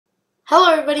Hello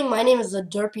everybody, my name is the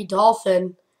Derpy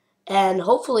Dolphin, and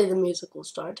hopefully the music will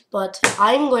start, but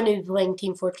I'm going to be playing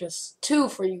Team Fortress 2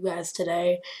 for you guys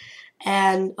today,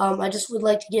 and I just would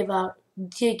like to give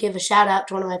a shout out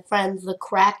to one of my friends, the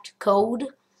Cracked Code.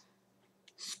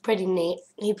 It's pretty neat.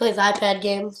 He plays iPad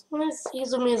games.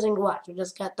 He's amazing to watch. I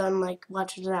just got done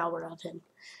watching an hour of him.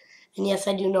 And yes,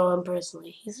 I do know him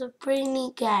personally. He's a pretty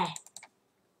neat guy,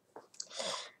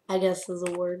 I guess is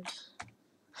a word.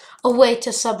 A way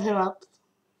to sum him up.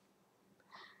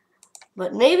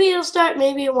 But maybe it'll start,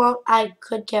 maybe it won't. I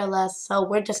could care less, so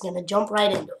we're just going to jump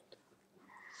right into it.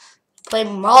 Play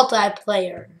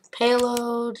multiplayer.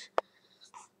 Payload.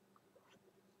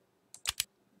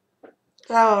 I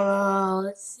don't know.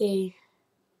 Let's see.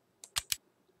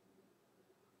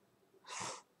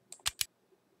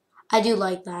 I do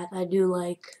like that. I do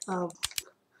like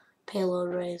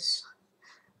payload race.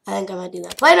 I think I might do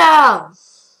that. Play now!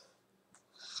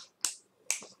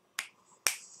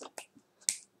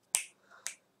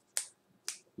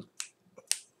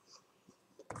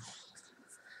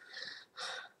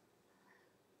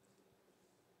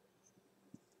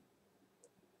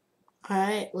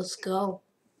 Alright, let's go.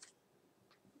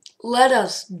 Let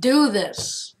us do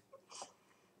this.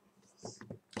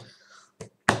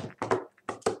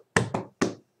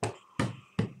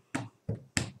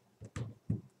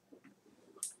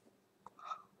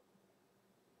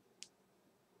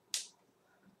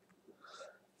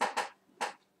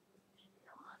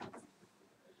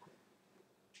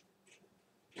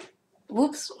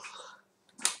 Whoops.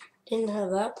 Didn't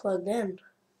have that plugged in.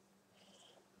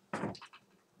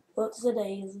 What's the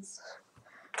days?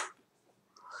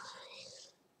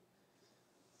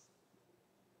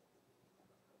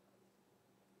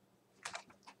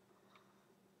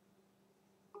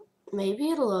 Maybe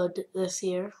it'll load this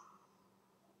year.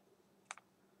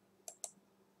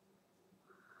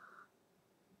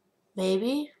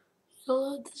 Maybe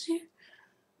it'll load this year.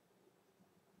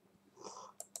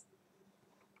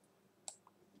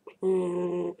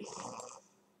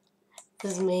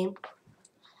 This is me.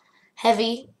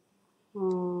 Heavy.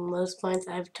 Most points.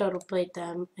 I've total played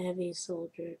them. Heavy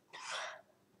soldier.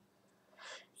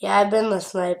 Yeah, I've been the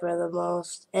sniper the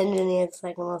most. Engineer the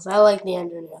second most. I like the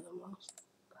engineer the most.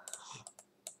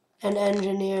 And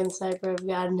engineer and sniper have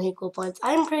gotten equal points.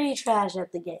 I'm pretty trash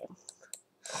at the game.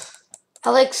 I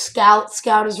like scout.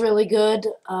 Scout is really good.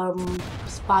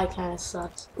 Spy kind of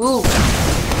sucks. Ooh.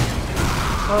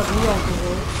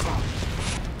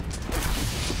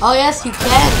 Oh yes, you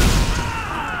can.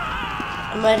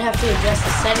 I might have to adjust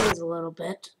the settings a little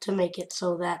bit to make it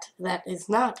so that that is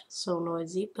not so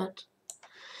noisy, but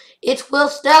it will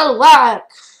still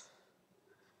work.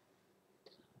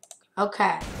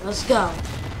 Okay, let's go.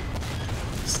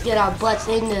 Let's get our butts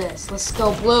into this. Let's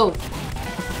go blue.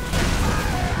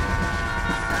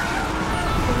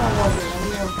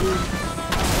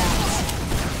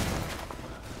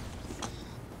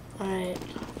 Alright,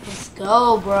 let's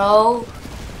go, bro.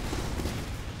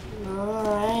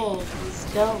 Alright, let's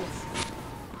go.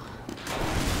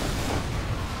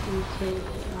 Okay,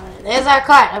 alright, there's our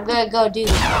cart. I'm gonna go do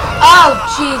this. Oh,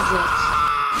 Jesus!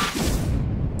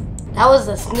 That was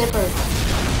a snipper.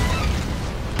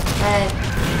 Alright,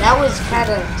 that was kind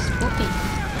of spooky.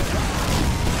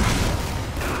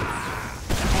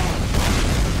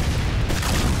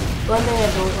 One thing I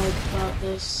don't like about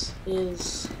this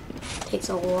is it takes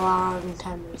a long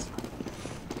time to respond.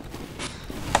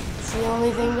 It's the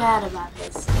only thing bad about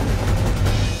this.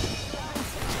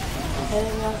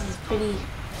 Everything else is pretty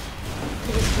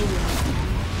smooth.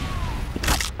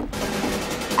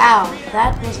 Ow,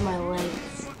 that was my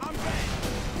legs.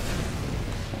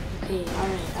 Okay,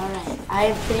 alright. I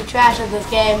am pretty trash at this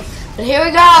game, but here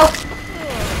we go!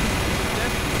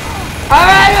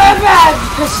 Alright.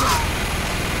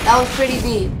 That was pretty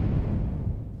neat.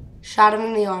 Shot him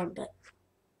in the arm, but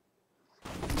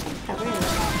not really.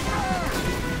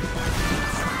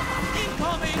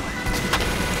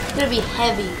 It's gonna be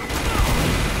heavy.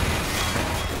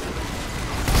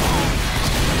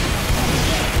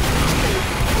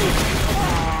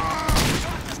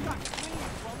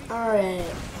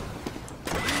 Alright.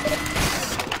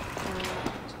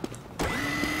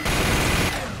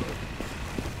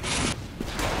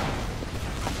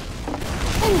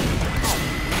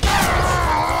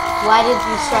 Why did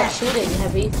you start shooting,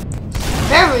 Heavy?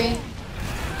 Heavy?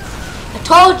 I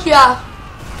told ya!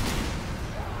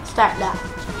 Start now.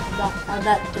 I'm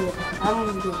not doing that. I'm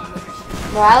gonna do it.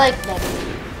 No, I like that.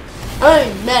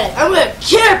 I'm medic. I'm gonna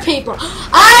cure people!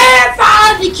 I am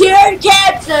found to cure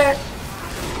cancer!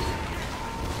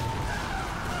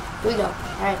 Here we go.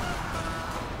 Alright.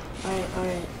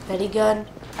 Ready, gun?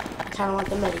 kind of like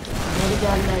a medigun.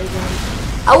 Medigun.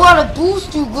 I want to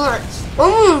boost you guys.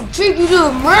 I'm going to take you to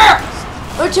the max.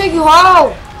 I'll take you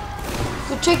home.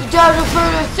 I'll take you down to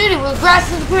the city where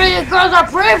grass is pretty and girls are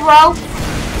pretty, bro.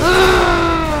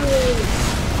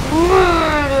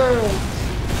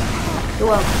 You're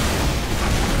welcome.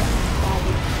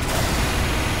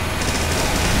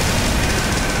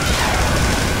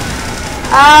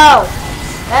 Ow!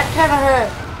 That kind of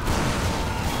hurt.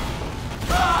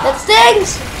 That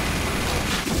stings!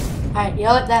 Alright, you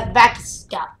know what? That back is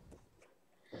scout.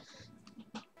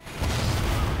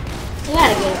 You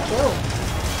gotta get a kill.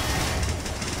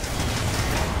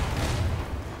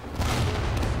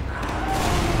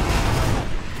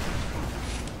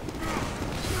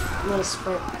 I'm gonna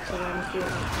sprint because I'm feeling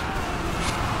like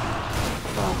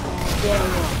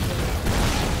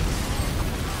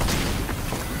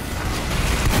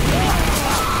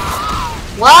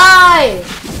why?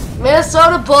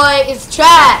 Minnesota boy is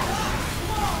trash.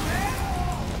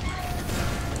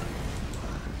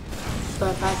 So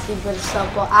if I see Minnesota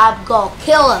boy, I'm gonna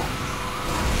kill him.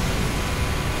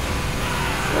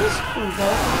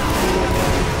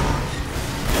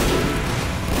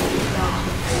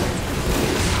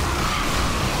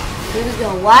 Here we go.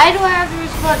 Why do I have to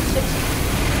respond to 6?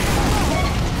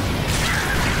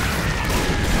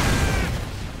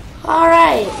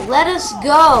 Alright, let us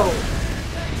go.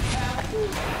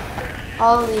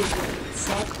 All these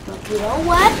suck, but you know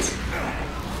what?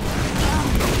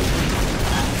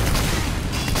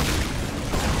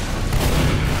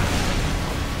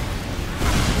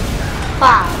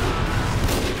 Wow.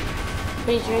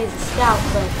 Pretty sure he's a scout,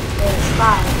 but there's a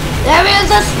spy. There is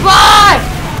a spy!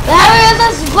 There is a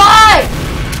spy!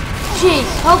 Jeez,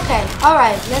 okay,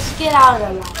 alright, let's get out of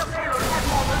there.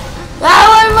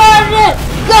 Now we're running!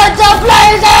 Guns are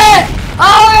blazing!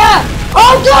 Oh yeah!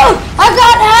 Oh dude! I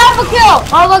got half a kill!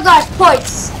 Oh my gosh,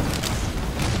 points!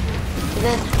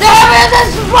 There is a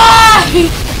spy!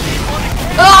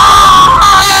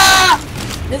 Ah!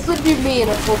 This would be me in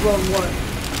a full-blown war.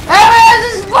 There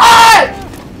is a spy!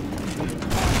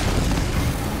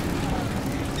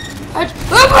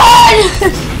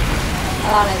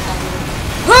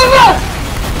 Run!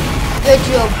 Get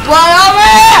your butt over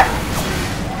here!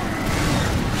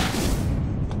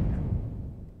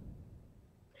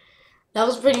 That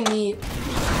was pretty neat.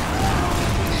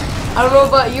 I don't know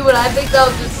about you, but I think that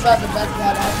was just about the best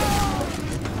that happened.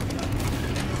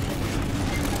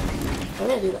 I'm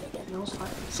gonna do that again. That was fine.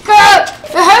 Skirt!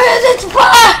 The hell is it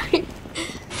fine?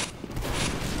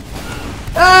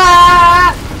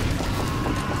 Ah!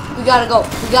 We gotta go.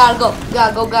 We gotta go. We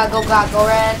gotta go. Gotta go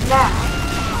right now.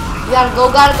 We gotta go.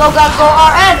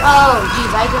 RN. Oh,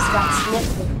 jeez, I just got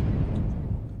sniffed.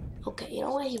 Okay, you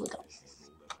know what? Here we go.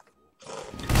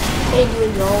 Hey, you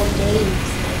in your own games.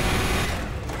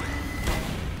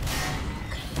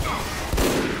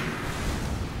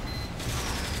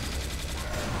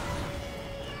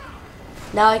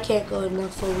 Now I can't go in the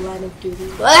full line of duty.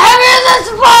 But that's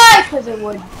why! Because it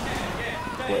would.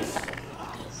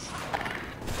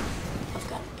 I've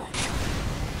got it back.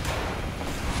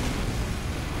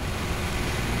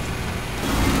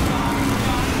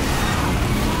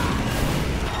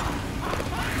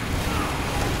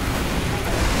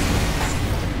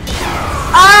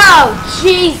 Oh,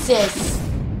 Jesus!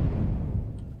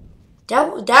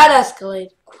 That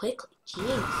escalated quickly.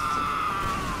 Jeez.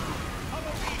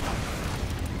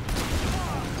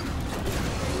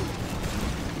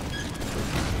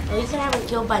 At least I haven't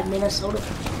killed by Minnesota.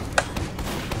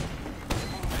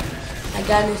 I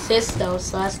got an assist though,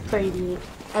 so that's pretty neat.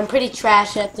 I'm pretty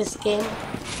trash at this game.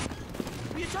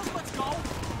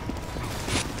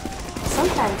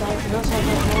 Sometimes I feel like I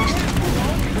get more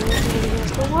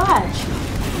videos to watch.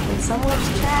 When someone's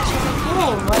trash at the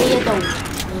game, what do you do?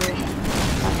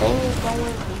 Nothing is going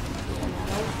on.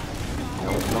 I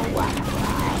don't know why.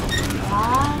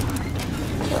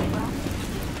 Kill, bro.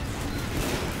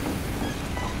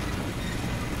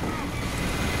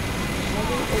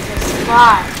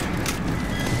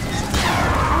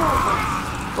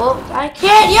 Well, I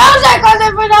can't use it because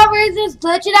for no reason it's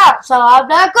glitching out, so I'm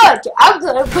not good. I'm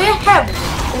gonna be heavy,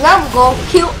 and I'm gonna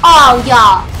kill all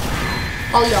y'all.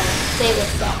 All y'all, say this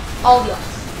stuff. All y'all.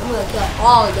 I'm gonna kill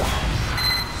all y'all.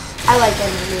 I like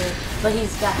engineer, but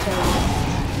he's got terrible.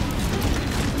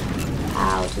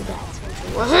 Ow, too bad.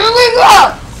 Well, here we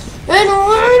go. And the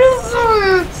only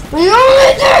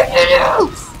thing to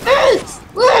do is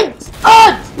wait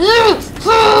on this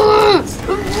power.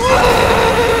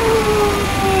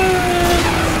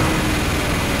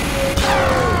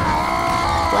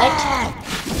 What?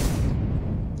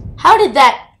 How did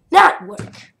that not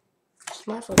work?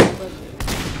 My phone is working.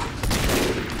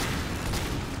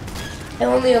 I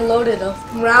only unloaded a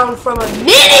round from a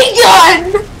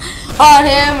minigun on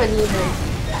him, and he went.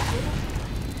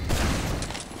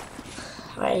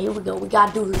 Alright, here we go. We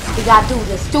gotta do this. We gotta do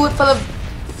this. Do it for the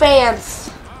fans.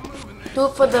 Do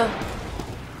it for the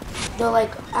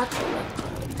like actual like.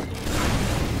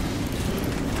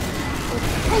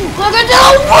 Look at the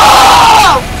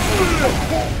wall!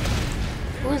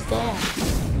 Who's there?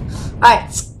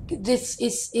 Alright, this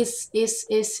is where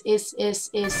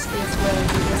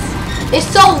it's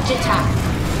soldier time.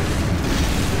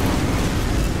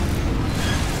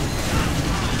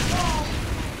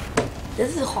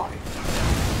 This is hard.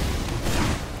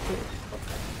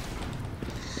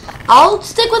 I'll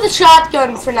stick with the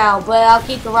shotgun for now, but I'll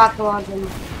keep the rocket launcher.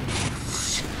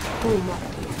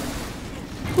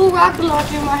 Ooh, rocket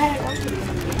launcher in my head.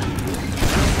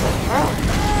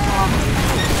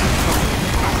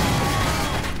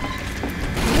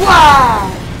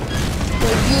 Wow!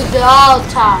 They use it all the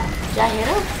time. Did I hit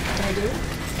him? Did I do it?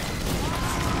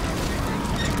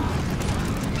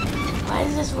 Why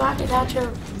is this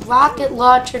rocket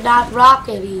launcher not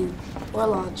rocketing or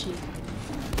launching?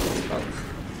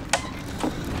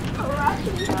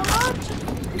 Rockety or launching?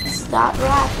 It's not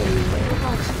rocketing or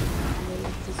launching.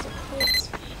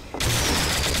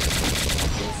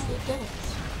 Yes, it does.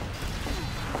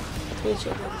 Pretty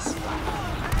sure that's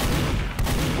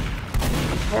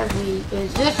heavy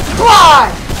is this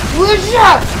part? What's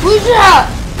up? What's up?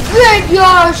 Get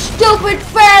your stupid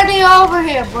fanny over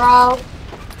here, bro.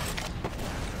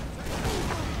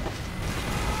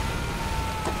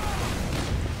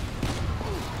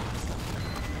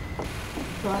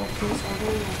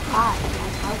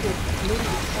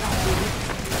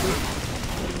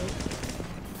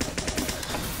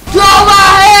 Throw my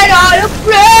head on a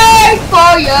plate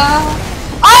for ya.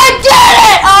 I did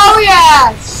it! Oh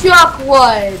yeah! Shook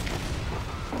wood.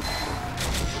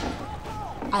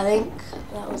 I think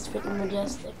that was freaking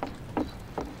majestic.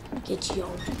 Get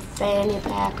your fanny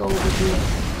pack over here.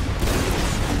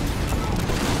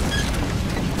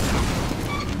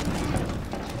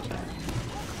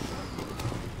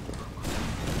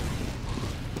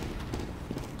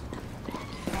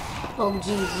 Oh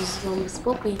jeez, this is gonna be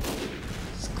spooky.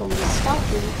 It's gonna be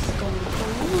stealthy. It's gonna be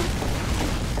funny.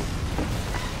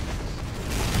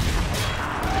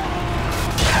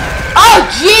 Oh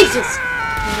Jesus!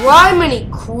 Criminy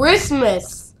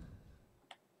Christmas!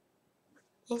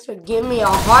 Thanks for giving me a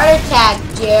heart attack,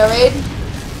 Jared.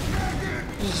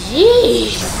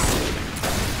 Jeez!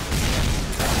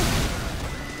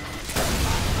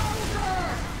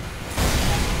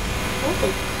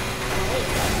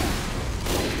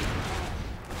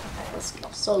 Let's go,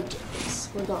 soldiers.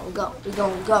 We're gonna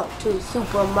go to the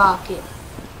supermarket.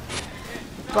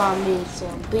 Buy me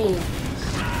some beans.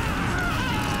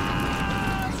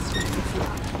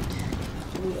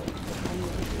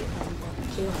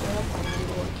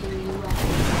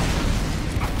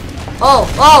 Oh,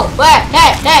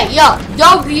 hey, yo,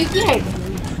 you can't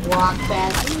walk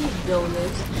past me,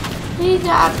 donuts. You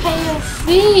gotta pay a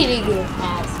fee to get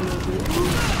past me, dude.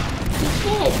 You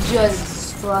can't just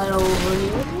strut over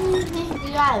here. You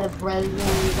got the president of the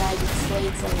United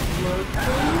States and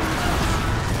Mercury.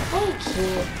 They can't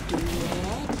do that.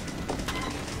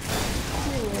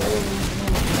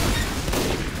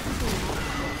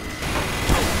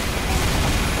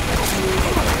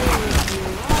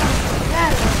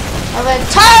 I'm in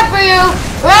time for you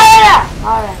right now!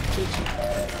 Alright, get your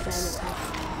fanny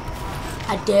pack.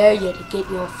 I dare you to get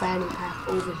your fanny pack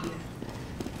over here.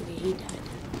 Okay, he died.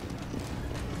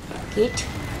 Get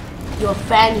your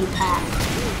fanny pack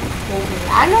over here.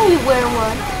 I know you're wearing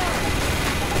one.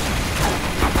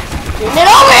 Get it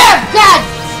over here, God!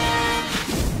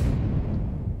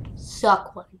 Suck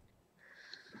one.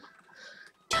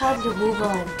 Time to move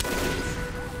on.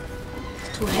 It's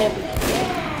too heavy.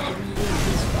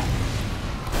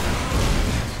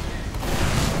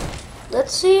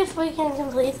 Let's see if we can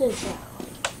complete this now.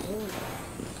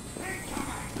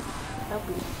 I'll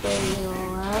be fading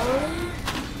around.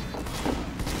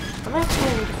 I'm actually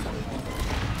going to do something.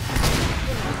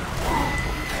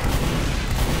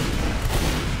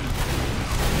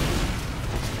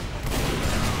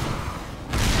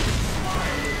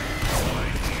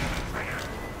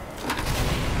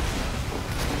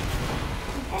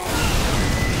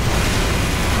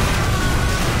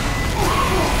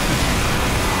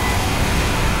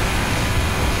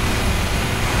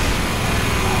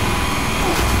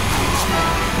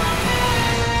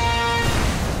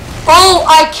 Oh,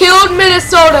 I killed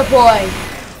Minnesota boy.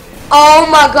 Oh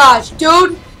my gosh,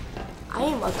 dude. I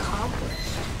am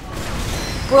accomplished.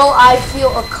 Bro, I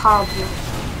feel accomplished.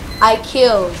 I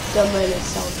killed the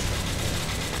Minnesota.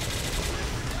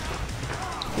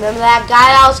 Remember that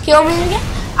guy that was killing me again?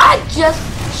 I just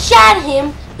shot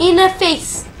him in the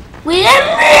face with a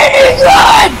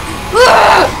minigun!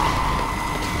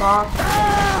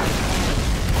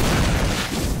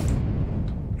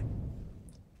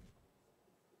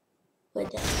 With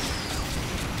that.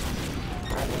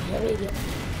 Alright, here we go.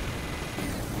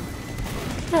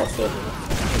 Let's see.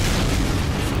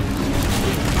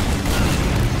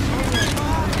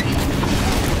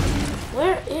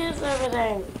 Where is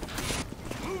everything?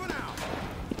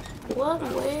 What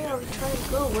way are we trying to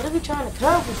go? What are we trying to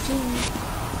accomplish?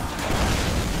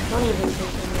 Don't even think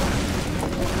of it.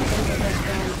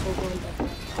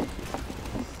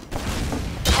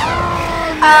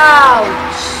 Ow!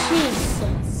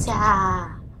 Jesus!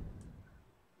 Ah.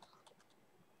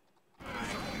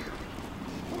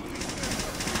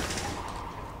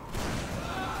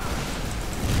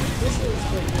 This is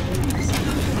good.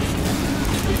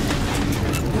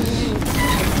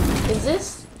 Is this?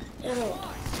 Oh.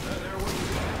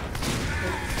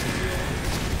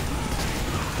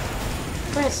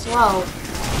 Press 12.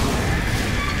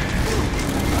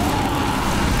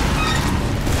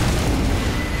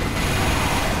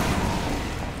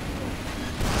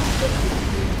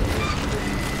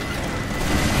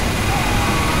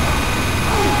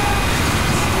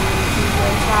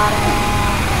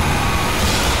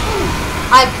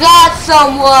 I got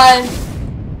someone!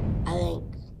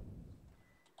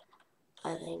 I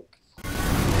think.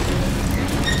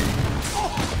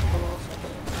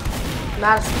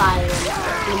 Not a spider.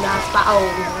 Not a spider. Oh,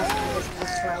 no,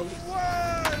 that's right.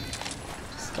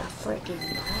 Just got freaking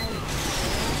nice.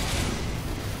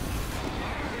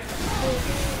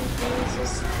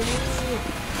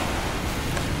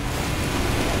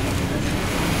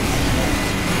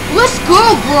 Let's go,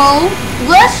 bro.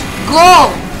 Let's go.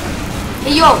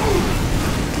 Hey, yo.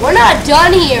 We're not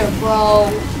done here, bro.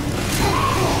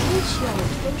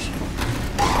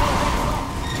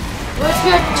 Where's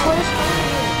your Twitch?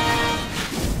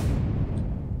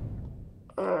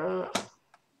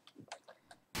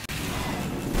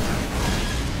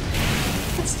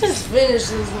 Let's just finish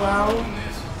this round.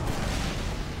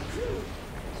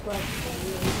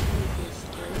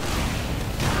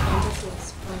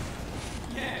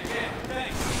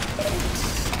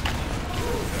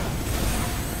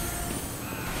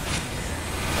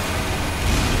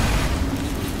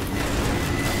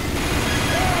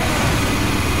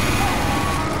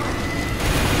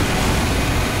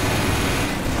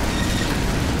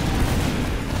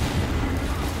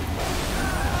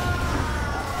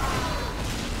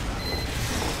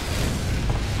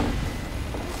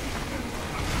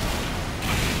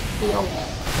 Get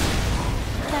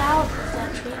out of that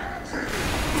tree.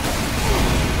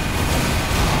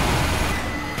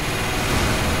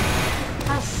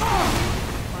 That's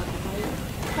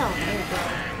no,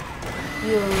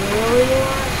 you really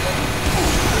want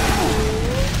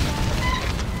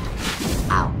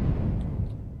Ow.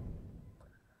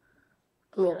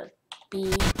 I'm gonna be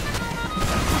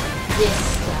this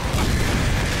guy.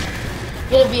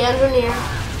 I'm gonna be under near.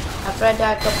 After I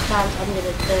die a couple times, I'm gonna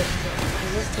thirst.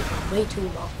 This takes way too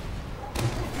long.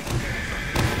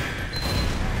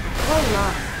 Or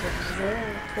not, because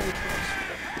they're pretty close.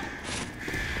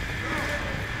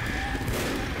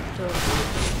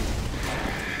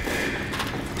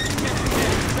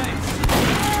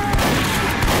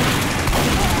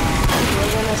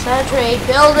 Building a sentry,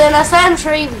 building a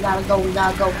sentry. We gotta go, we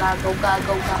gotta go, gotta go, gotta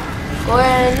go, gotta go. Go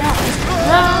ahead now.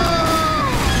 No!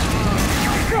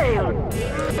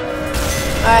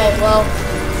 Alright, well.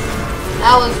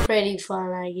 That was pretty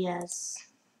fun, I guess.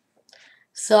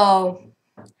 So,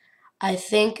 I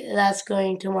think that's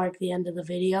going to mark the end of the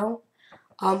video.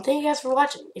 Thank you guys for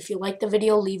watching. If you liked the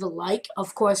video, leave a like.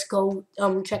 Of course, go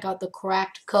check out the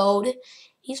cracked code.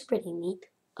 He's pretty neat.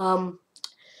 So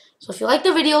if you liked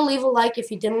the video, leave a like. If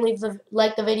you didn't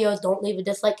like the video, don't leave a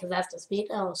dislike because that's the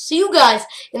speed. I'll see you guys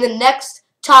in the next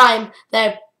time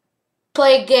that I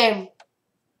play a game.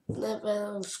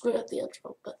 Screw up the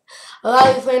intro, but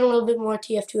I'll be playing a little bit more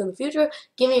TF2 in the future.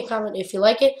 Give me a comment if you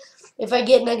like it. If I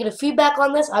get negative feedback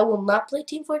on this, I will not play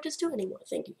Team Fortress 2 anymore.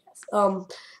 Thank you guys.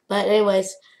 But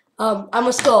anyways, I'm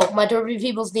a skull. My derpy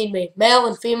peoples need me, male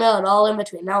and female and all in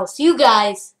between. Now I'll see you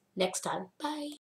guys next time. Bye.